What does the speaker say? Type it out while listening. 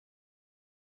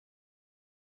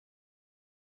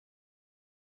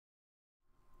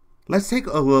Let's take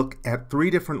a look at 3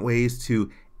 different ways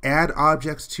to add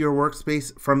objects to your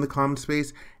workspace from the common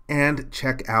space and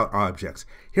check out objects.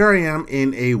 Here I am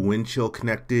in a Windchill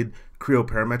connected Creo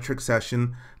Parametric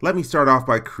session. Let me start off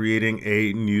by creating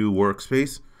a new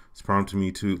workspace. It's prompting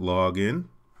me to log in.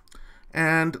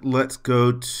 And let's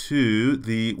go to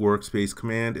the workspace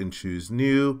command and choose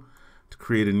new to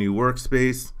create a new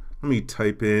workspace. Let me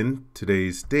type in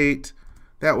today's date.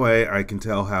 That way I can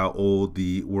tell how old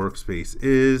the workspace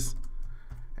is.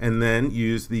 And then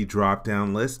use the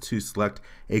drop-down list to select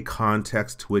a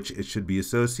context to which it should be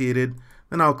associated.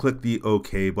 Then I'll click the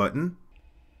OK button.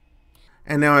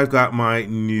 And now I've got my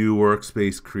new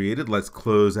workspace created. Let's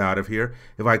close out of here.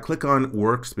 If I click on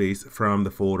Workspace from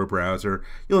the folder browser,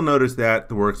 you'll notice that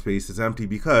the workspace is empty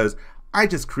because I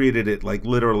just created it like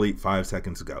literally 5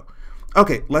 seconds ago.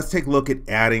 Okay, let's take a look at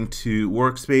adding to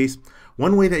Workspace.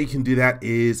 One way that you can do that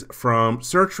is from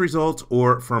search results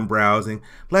or from browsing.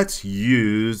 Let's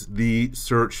use the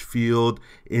search field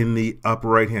in the upper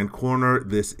right hand corner.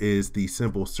 This is the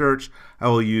simple search. I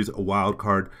will use a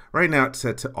wildcard. Right now it's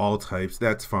set to all types.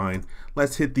 That's fine.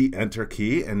 Let's hit the enter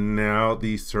key and now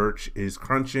the search is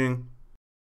crunching.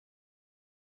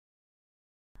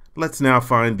 Let's now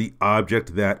find the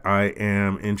object that I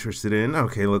am interested in.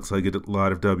 Okay, looks like a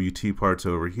lot of WT parts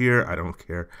over here. I don't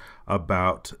care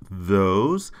about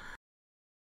those.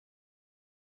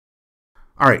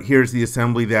 All right, here's the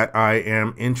assembly that I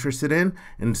am interested in.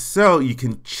 And so you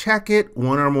can check it,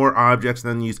 one or more objects,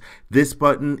 then use this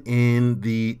button in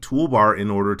the toolbar in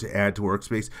order to add to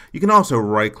workspace. You can also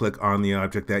right click on the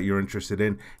object that you're interested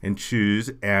in and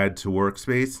choose add to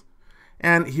workspace.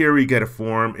 And here we get a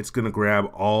form. It's going to grab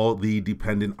all the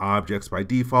dependent objects by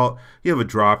default. You have a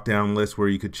drop-down list where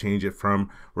you could change it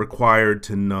from required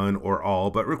to none or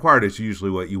all, but required is usually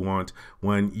what you want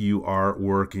when you are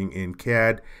working in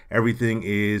CAD. Everything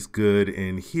is good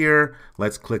in here.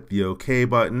 Let's click the OK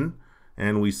button.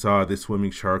 And we saw the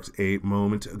swimming sharks a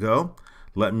moment ago.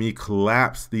 Let me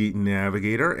collapse the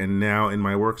navigator, and now in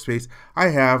my workspace I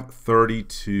have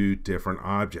 32 different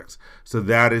objects. So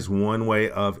that is one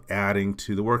way of adding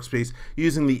to the workspace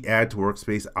using the add to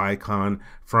workspace icon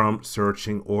from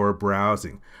searching or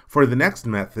browsing. For the next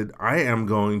method, I am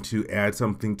going to add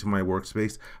something to my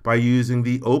workspace by using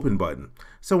the open button.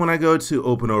 So when I go to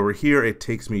open over here, it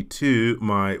takes me to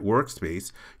my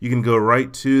workspace. You can go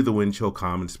right to the Windchill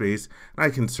common space, and I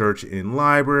can search in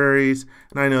libraries,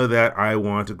 and I know that I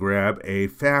want to grab a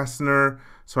fastener,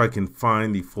 so I can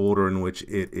find the folder in which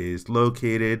it is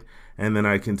located, and then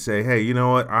I can say, hey, you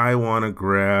know what, I want to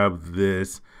grab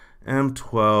this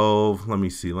M12, let me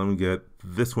see, let me get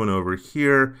this one over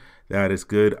here. That is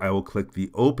good. I will click the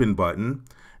open button,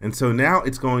 and so now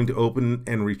it's going to open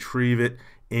and retrieve it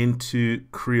into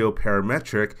Creo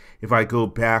Parametric. If I go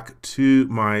back to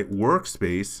my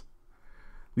workspace,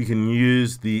 we can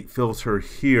use the filter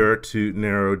here to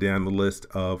narrow down the list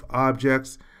of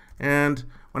objects. And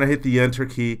when I hit the enter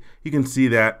key, you can see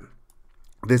that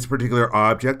this particular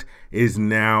object is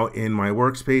now in my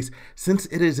workspace. Since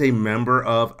it is a member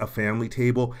of a family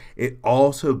table, it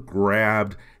also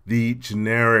grabbed the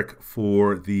generic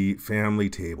for the family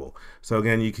table. So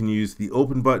again, you can use the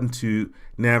open button to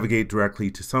navigate directly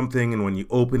to something, and when you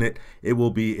open it, it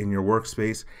will be in your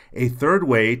workspace. A third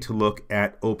way to look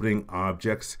at opening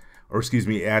objects, or excuse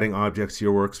me, adding objects to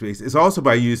your workspace is also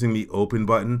by using the open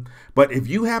button. But if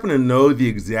you happen to know the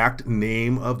exact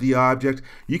name of the object,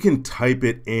 you can type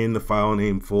it in the file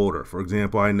name folder. For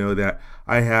example, I know that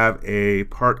I have a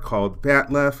part called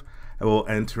Batlef. I will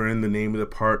enter in the name of the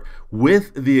part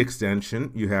with the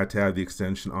extension. You have to have the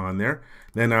extension on there.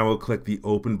 Then I will click the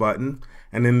open button.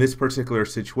 And in this particular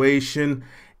situation,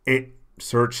 it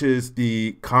searches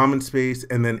the common space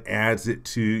and then adds it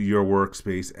to your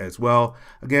workspace as well.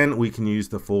 Again, we can use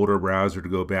the folder browser to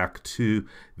go back to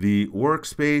the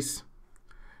workspace.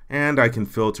 And I can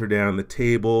filter down the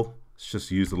table. Let's just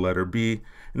use the letter B.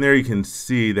 And there you can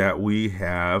see that we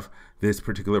have this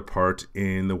particular part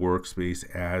in the workspace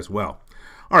as well.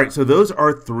 All right, so those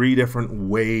are 3 different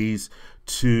ways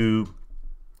to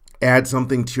add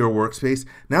something to your workspace.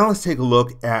 Now let's take a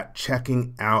look at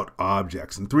checking out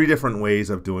objects and 3 different ways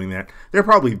of doing that. There are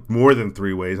probably more than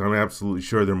 3 ways. I'm absolutely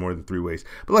sure there are more than 3 ways.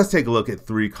 But let's take a look at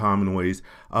 3 common ways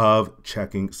of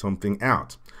checking something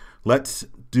out. Let's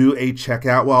do a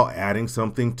checkout while adding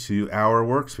something to our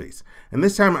workspace. And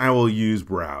this time I will use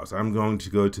browse. I'm going to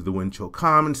go to the Windchill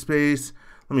common space.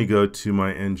 Let me go to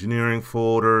my engineering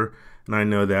folder, and I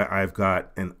know that I've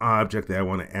got an object that I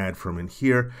want to add from in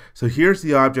here. So here's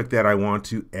the object that I want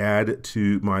to add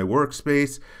to my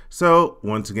workspace. So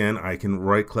once again, I can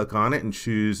right click on it and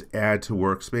choose add to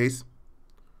workspace.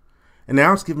 And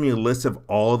now it's giving me a list of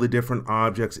all the different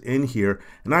objects in here.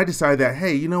 And I decide that,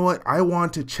 hey, you know what? I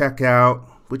want to check out,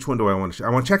 which one do I want to check? I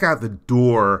want to check out the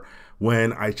door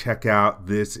when I check out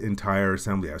this entire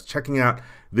assembly. I was checking out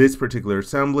this particular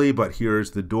assembly, but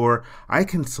here's the door. I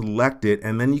can select it,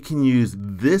 and then you can use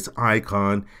this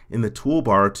icon in the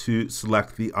toolbar to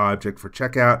select the object for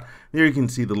checkout. There you can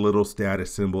see the little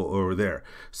status symbol over there.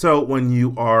 So when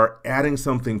you are adding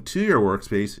something to your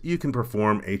workspace, you can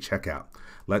perform a checkout.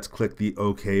 Let's click the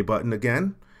OK button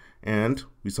again, and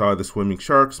we saw the swimming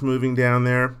sharks moving down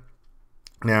there.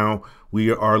 Now we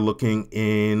are looking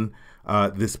in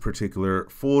this particular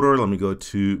folder. Let me go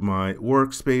to my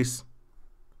workspace,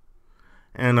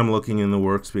 and I'm looking in the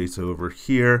workspace over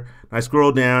here. I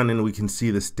scroll down and we can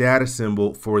see the status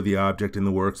symbol for the object in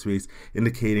the workspace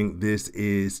indicating this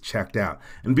is checked out.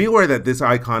 And be aware that this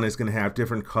icon is going to have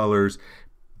different colors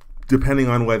depending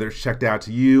on whether it's checked out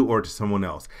to you or to someone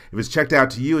else. If it's checked out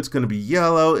to you, it's going to be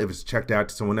yellow. If it's checked out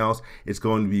to someone else, it's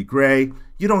going to be gray.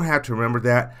 You don't have to remember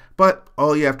that, but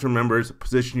all you have to remember is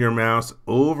position your mouse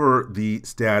over the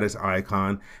status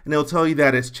icon, and it'll tell you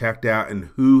that it's checked out and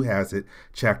who has it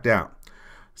checked out.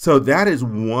 So that is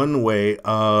one way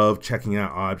of checking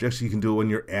out objects. You can do it when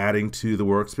you're adding to the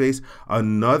workspace.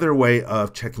 Another way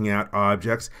of checking out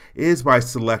objects is by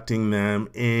selecting them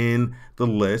in the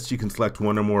list. You can select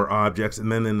one or more objects,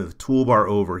 and then in the toolbar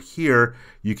over here,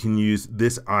 you can use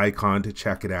this icon to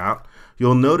check it out.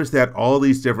 You'll notice that all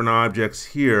these different objects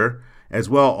here as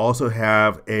well also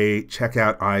have a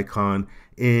checkout icon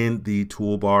in the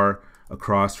toolbar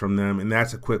across from them, and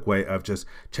that's a quick way of just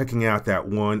checking out that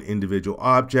one individual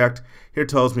object. Here it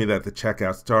tells me that the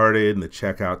checkout started and the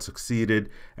checkout succeeded.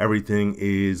 Everything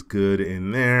is good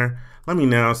in there. Let me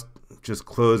now just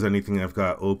close anything I've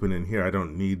got open in here. I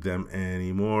don't need them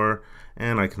anymore,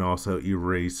 and I can also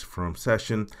erase from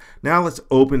session. Now let's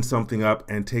open something up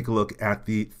and take a look at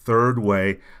the third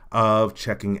way of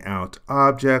checking out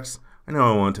objects. I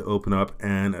know I want to open up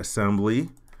an assembly,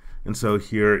 and so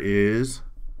here is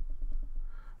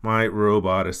my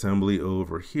robot assembly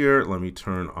over here. Let me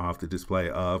turn off the display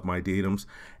of my datums.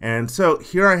 And so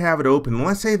here I have it open.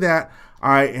 Let's say that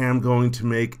I am going to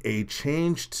make a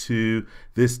change to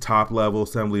this top level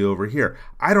assembly over here.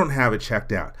 I don't have it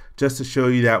checked out. Just to show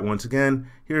you that once again,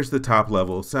 here's the top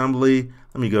level assembly.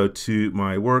 Let me go to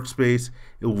my workspace.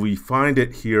 We find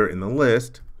it here in the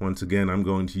list. Once again, I'm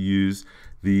going to use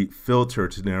the filter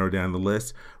to narrow down the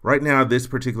list. Right now, this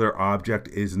particular object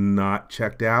is not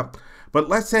checked out. But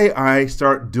let's say I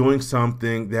start doing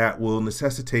something that will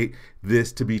necessitate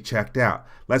this to be checked out.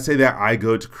 Let's say that I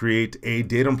go to create a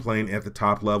datum plane at the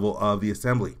top level of the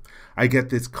assembly. I get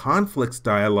this conflicts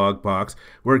dialog box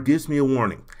where it gives me a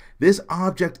warning. This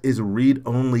object is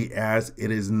read-only as it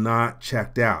is not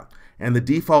checked out. And the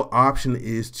default option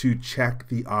is to check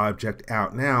the object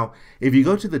out. Now, if you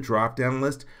go to the drop-down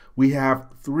list, we have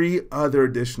 3 other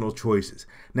additional choices.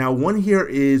 Now, one here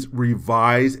is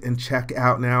revise and check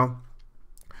out now.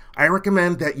 I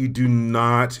recommend that you do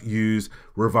not use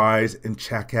revise and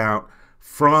check out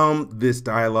from this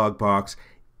dialog box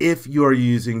if you're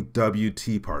using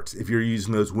WT parts, if you're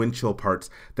using those Windchill parts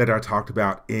that I talked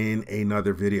about in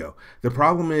another video. The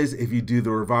problem is if you do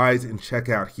the revise and check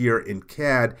out here in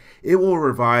CAD, it will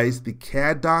revise the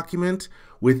CAD document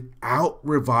without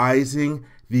revising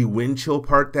the Windchill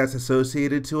part that's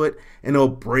associated to it, and it'll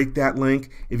break that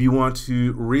link. If you want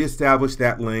to reestablish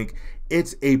that link,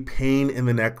 it's a pain in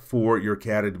the neck for your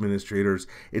CAD administrators.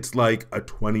 It's like a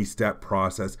 20-step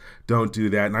process. Don't do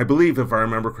that. And I believe, if I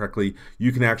remember correctly,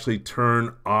 you can actually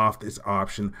turn off this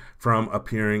option from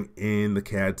appearing in the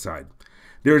CAD side.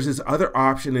 There's this other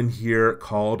option in here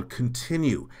called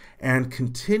Continue, and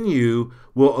Continue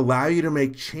will allow you to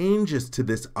make changes to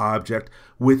this object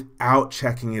without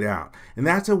checking it out. And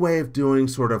that's a way of doing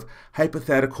sort of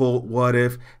hypothetical what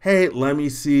if, hey, let me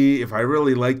see if I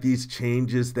really like these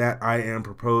changes that I am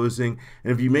proposing.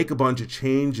 And if you make a bunch of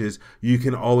changes, you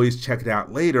can always check it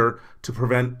out later to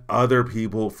prevent other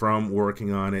people from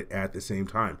working on it at the same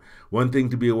time. One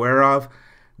thing to be aware of,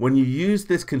 when you use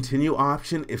this continue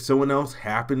option, if someone else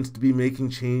happens to be making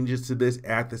changes to this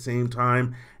at the same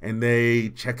time and they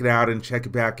check it out and check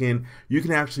it back in, you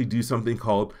can actually do something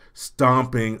called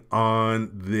stomping on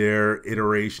their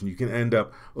iteration. You can end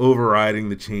up overriding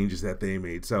the changes that they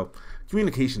made. So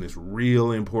communication is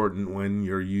really important when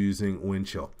you're using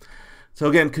Windchill. So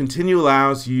again, continue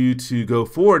allows you to go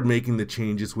forward making the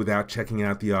changes without checking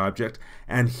out the object.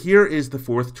 And here is the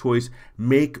fourth choice,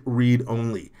 make read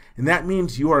only. And that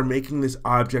means you are making this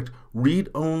object read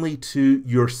only to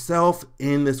yourself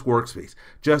in this workspace,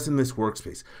 just in this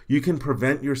workspace. You can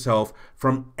prevent yourself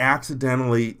from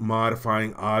accidentally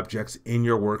modifying objects in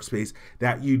your workspace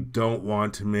that you don't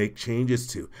want to make changes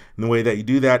to. And the way that you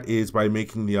do that is by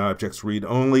making the objects read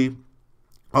only.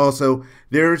 Also,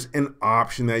 there's an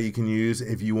option that you can use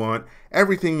if you want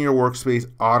everything in your workspace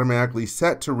automatically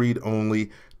set to read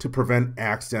only to prevent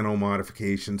accidental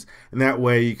modifications. And that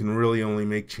way you can really only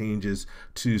make changes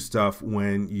to stuff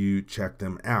when you check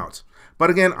them out. But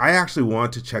again, I actually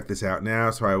want to check this out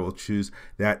now, so I will choose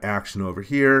that action over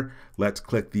here. Let's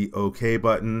click the OK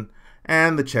button,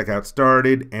 and the checkout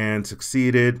started and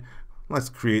succeeded. Let's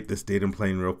create this datum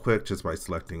plane real quick just by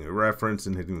selecting a reference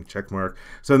and hitting the check mark.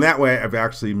 So in that way, I've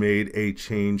actually made a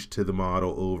change to the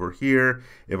model over here.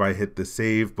 If I hit the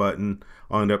save button,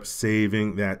 I'll end up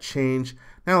saving that change.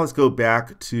 Now let's go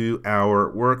back to our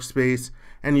workspace,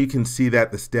 and you can see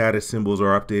that the status symbols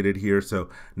are updated here. So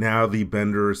now the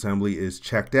Bender assembly is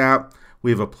checked out. We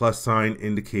have a plus sign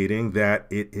indicating that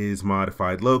it is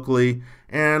modified locally,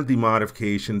 and the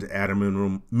modifications at a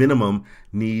minimum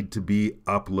need to be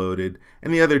uploaded.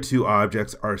 And the other two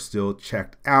objects are still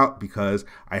checked out because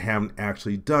I haven't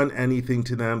actually done anything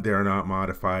to them. They are not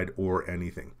modified or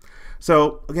anything.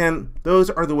 So again, those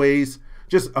are the ways,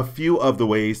 just a few of the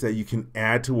ways that you can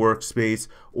add to Workspace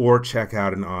or check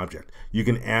out an object. You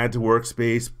can add to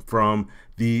Workspace from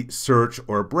the search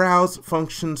or browse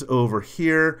functions over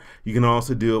here. You can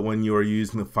also do it when you are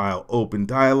using the file open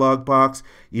dialog box,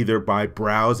 either by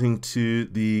browsing to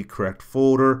the correct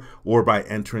folder or by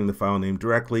entering the file name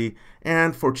directly.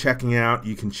 And for checking out,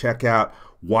 you can check out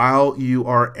while you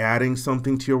are adding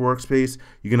something to your workspace.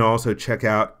 You can also check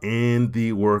out in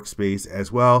the workspace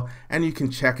as well, and you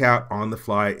can check out on the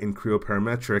fly in Creo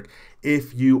Parametric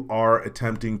if you are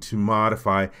attempting to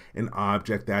modify an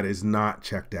object that is not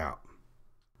checked out.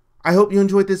 I hope you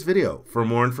enjoyed this video. For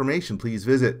more information, please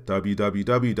visit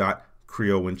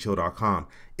www.creowindchill.com.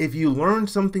 If you learned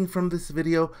something from this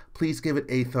video, please give it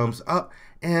a thumbs up.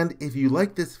 And if you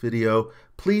like this video,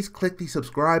 please click the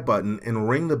subscribe button and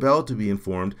ring the bell to be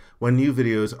informed when new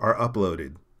videos are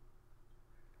uploaded.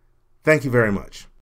 Thank you very much.